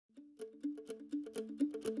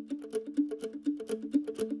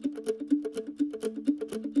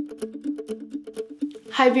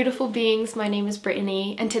Hi beautiful beings, my name is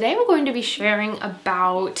Brittany and today I'm going to be sharing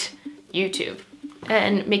about YouTube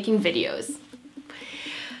and making videos.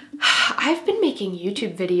 I've been making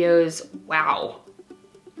YouTube videos, wow,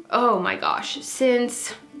 oh my gosh,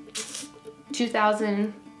 since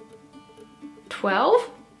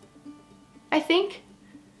 2012, I think,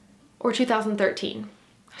 or 2013.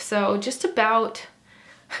 So just about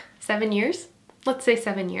 7 years, let's say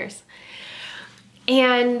 7 years.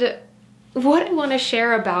 And what I want to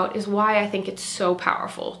share about is why I think it's so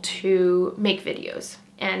powerful to make videos.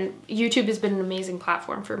 And YouTube has been an amazing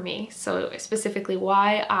platform for me. So specifically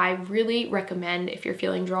why I really recommend, if you're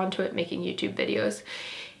feeling drawn to it, making YouTube videos.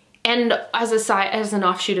 And as an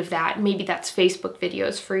offshoot of that, maybe that's Facebook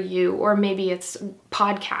videos for you, or maybe it's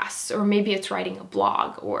podcasts, or maybe it's writing a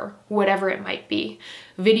blog, or whatever it might be.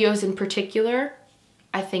 Videos in particular,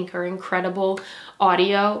 I think are incredible.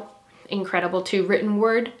 Audio, incredible too. Written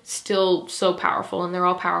word, still so powerful, and they're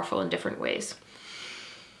all powerful in different ways.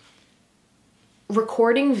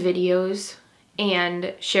 Recording videos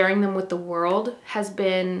and sharing them with the world has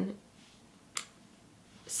been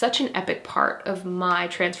such an epic part of my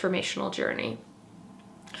transformational journey.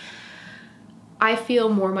 I feel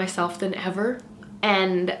more myself than ever,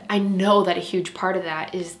 and I know that a huge part of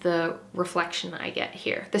that is the reflection I get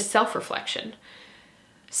here, the self-reflection.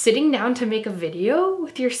 Sitting down to make a video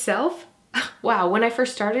with yourself, wow, when I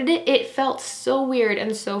first started it, it felt so weird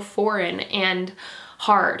and so foreign and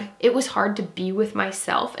hard. It was hard to be with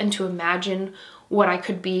myself and to imagine what I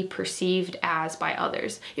could be perceived as by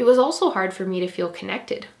others. It was also hard for me to feel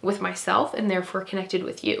connected with myself and therefore connected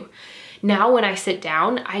with you. Now when I sit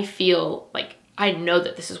down, I feel like I know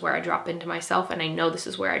that this is where I drop into myself, and I know this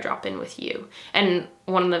is where I drop in with you. And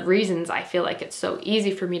one of the reasons I feel like it's so easy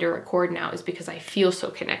for me to record now is because I feel so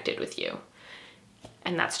connected with you.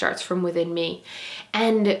 And that starts from within me.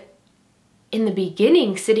 And in the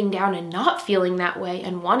beginning, sitting down and not feeling that way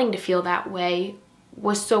and wanting to feel that way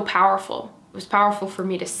was so powerful. It was powerful for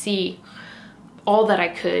me to see all that I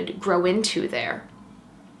could grow into there.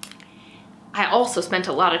 I also spent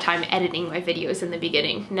a lot of time editing my videos in the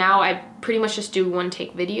beginning. Now I pretty much just do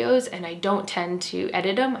one-take videos, and I don't tend to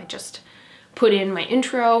edit them. I just put in my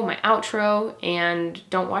intro, my outro, and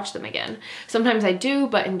don't watch them again. Sometimes I do,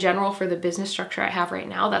 but in general, for the business structure I have right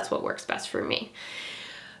now, that's what works best for me.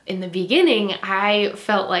 In the beginning, I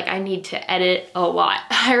felt like I need to edit a lot.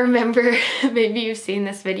 I remember, maybe you've seen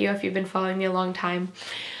this video if you've been following me a long time.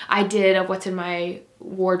 I did a what's in my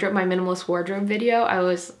wardrobe, my minimalist wardrobe video. I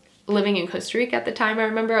was living in Costa Rica at the time. I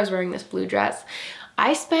remember I was wearing this blue dress.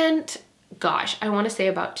 I spent, gosh, I want to say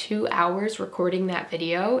about 2 hours recording that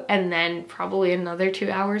video, and then probably another 2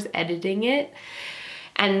 hours editing it,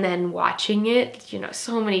 and then watching it, you know,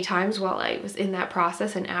 so many times while I was in that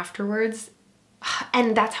process and afterwards.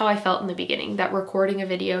 And that's how I felt in the beginning, that recording a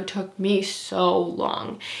video took me so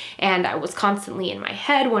long. And I was constantly in my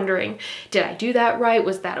head wondering, did I do that right?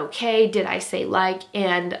 Was that okay? Did I say like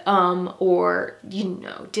and or, you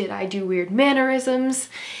know, did I do weird mannerisms?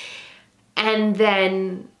 And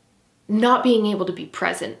then not being able to be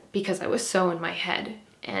present because I was so in my head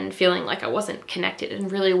and feeling like I wasn't connected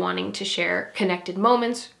and really wanting to share connected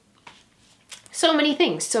moments. So many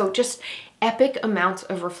things. So just epic amounts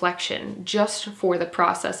of reflection just for the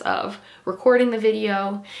process of recording the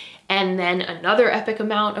video, and then another epic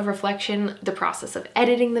amount of reflection, the process of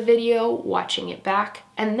editing the video, watching it back,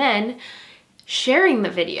 and then sharing the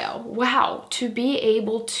video. Wow, to be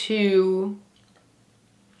able to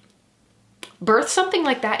birth something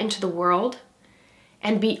like that into the world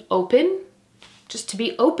and be open, just to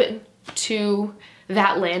be open to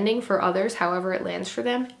that landing for others, however it lands for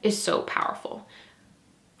them, is so powerful.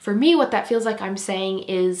 For me, what that feels like I'm saying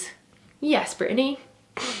is, yes, Brittany,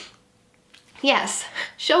 yes,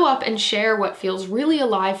 show up and share what feels really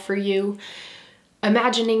alive for you,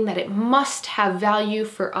 imagining that it must have value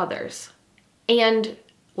for others. And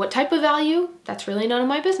what type of value? That's really none of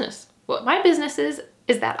my business. What my business is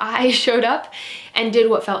that I showed up and did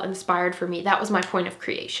what felt inspired for me. That was my point of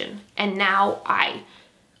creation. And now I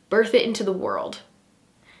birth it into the world.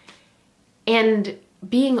 And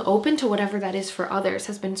being open to whatever that is for others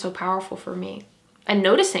has been so powerful for me. And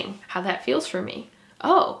noticing how that feels for me.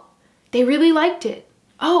 Oh, they really liked it.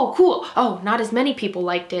 Oh, cool. Oh, not as many people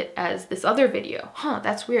liked it as this other video. Huh,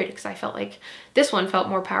 that's weird because I felt like this one felt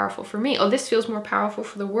more powerful for me. Oh, this feels more powerful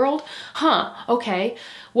for the world. Huh, okay.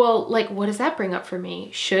 Well, like, what does that bring up for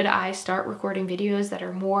me? Should I start recording videos that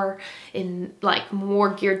are more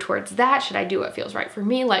geared towards that? Should I do what feels right for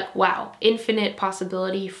me? Like, wow, infinite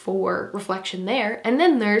possibility for reflection there. And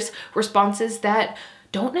then there's responses that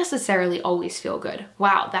don't necessarily always feel good.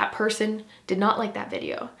 Wow, that person did not like that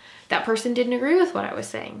video. That person didn't agree with what I was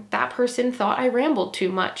saying. That person thought I rambled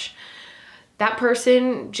too much. That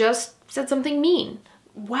person just said something mean.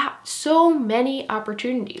 Wow, so many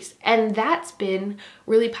opportunities. And that's been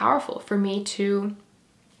really powerful for me to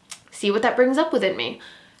see what that brings up within me.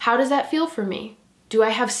 How does that feel for me? Do I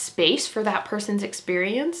have space for that person's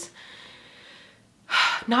experience?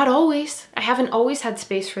 Not always. I haven't always had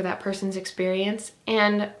space for that person's experience.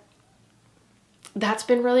 And that's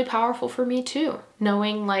been really powerful for me too.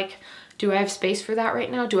 Knowing like, do I have space for that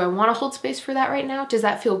right now? Do I want to hold space for that right now? Does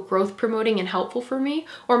that feel growth promoting and helpful for me?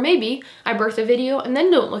 Or maybe I birth a video and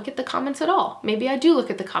then don't look at the comments at all. Maybe I do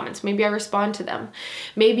look at the comments. Maybe I respond to them.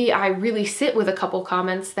 Maybe I really sit with a couple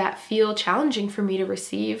comments that feel challenging for me to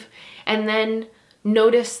receive and then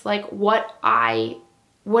notice like what I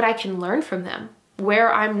can learn from them,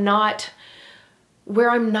 where I'm not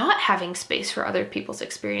having space for other people's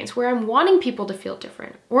experience, where I'm wanting people to feel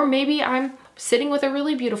different. Or maybe I'm sitting with a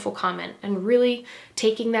really beautiful comment and really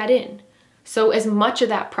taking that in. So as much of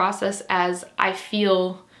that process as I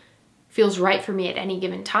feels right for me at any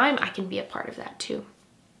given time, I can be a part of that too.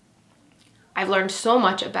 I've learned so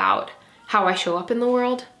much about how I show up in the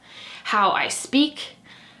world, how I speak.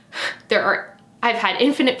 I've had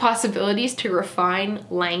infinite possibilities to refine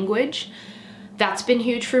language. That's been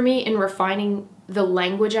huge for me in refining the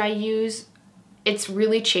language I use. It's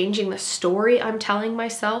really changing the story I'm telling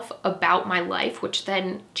myself about my life, which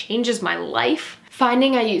then changes my life.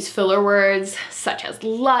 Finding I use filler words such as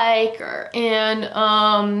like or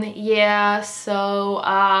and, yeah, so,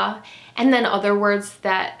 and then other words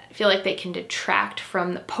that feel like they can detract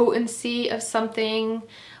from the potency of something,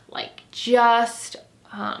 like just,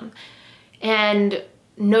 and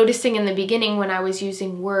noticing in the beginning when I was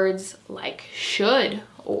using words like should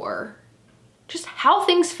or just how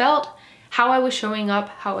things felt, how I was showing up,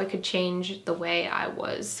 how I could change the way I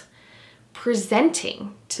was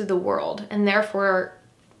presenting to the world and therefore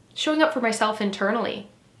showing up for myself internally.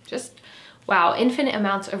 Just, wow, infinite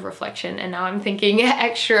amounts of reflection. And now I'm thinking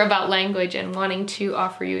extra about language and wanting to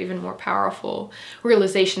offer you even more powerful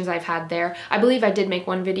realizations I've had there. I believe I did make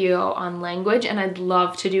one video on language and I'd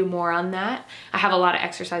love to do more on that. I have a lot of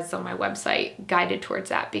exercises on my website guided towards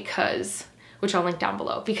that which I'll link down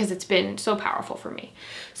below because it's been so powerful for me.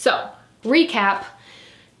 So recap,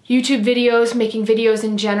 YouTube videos, making videos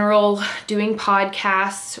in general, doing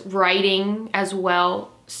podcasts, writing as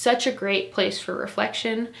well. Such a great place for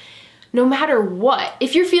reflection. No matter what,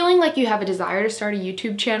 if you're feeling like you have a desire to start a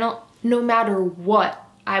YouTube channel, no matter what,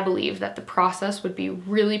 I believe that the process would be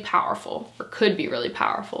really powerful or could be really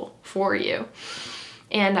powerful for you.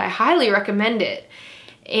 And I highly recommend it.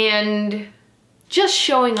 And just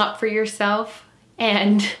showing up for yourself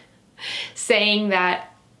and saying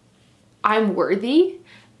that I'm worthy,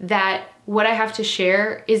 that what I have to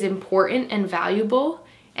share is important and valuable,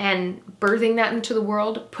 and birthing that into the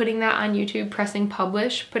world, putting that on YouTube, pressing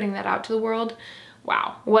publish, putting that out to the world.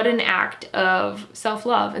 Wow, what an act of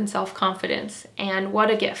self-love and self-confidence, and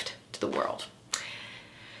what a gift to the world.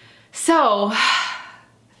 So,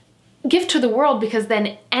 gift to the world, because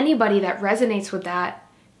then anybody that resonates with that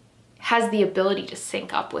has the ability to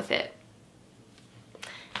sync up with it.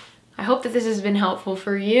 I hope that this has been helpful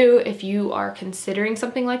for you if you are considering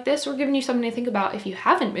something like this, or giving you something to think about if you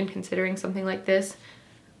haven't been considering something like this.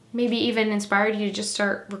 Maybe even inspired you to just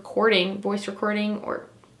start recording, voice recording or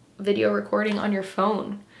video recording on your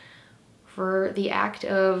phone for the act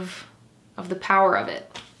of the power of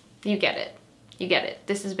it. You get it. You get it.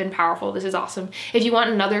 This has been powerful. This is awesome. If you want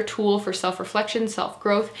another tool for self-reflection,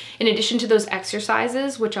 self-growth, in addition to those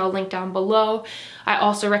exercises, which I'll link down below, I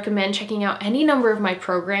also recommend checking out any number of my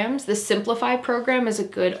programs. The Simplify program is a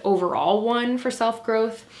good overall one for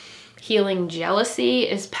self-growth. Healing Jealousy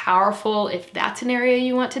is powerful if that's an area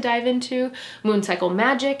you want to dive into. Moon Cycle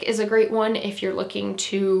Magic is a great one if you're looking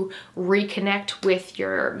to reconnect with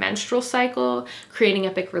your menstrual cycle. Creating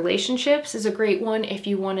Epic Relationships is a great one if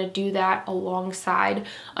you want to do that alongside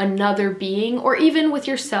another being, or even with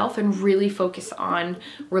yourself, and really focus on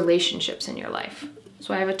relationships in your life.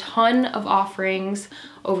 So I have a ton of offerings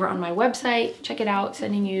over on my website. Check it out.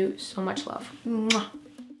 Sending you so much love. Mwah.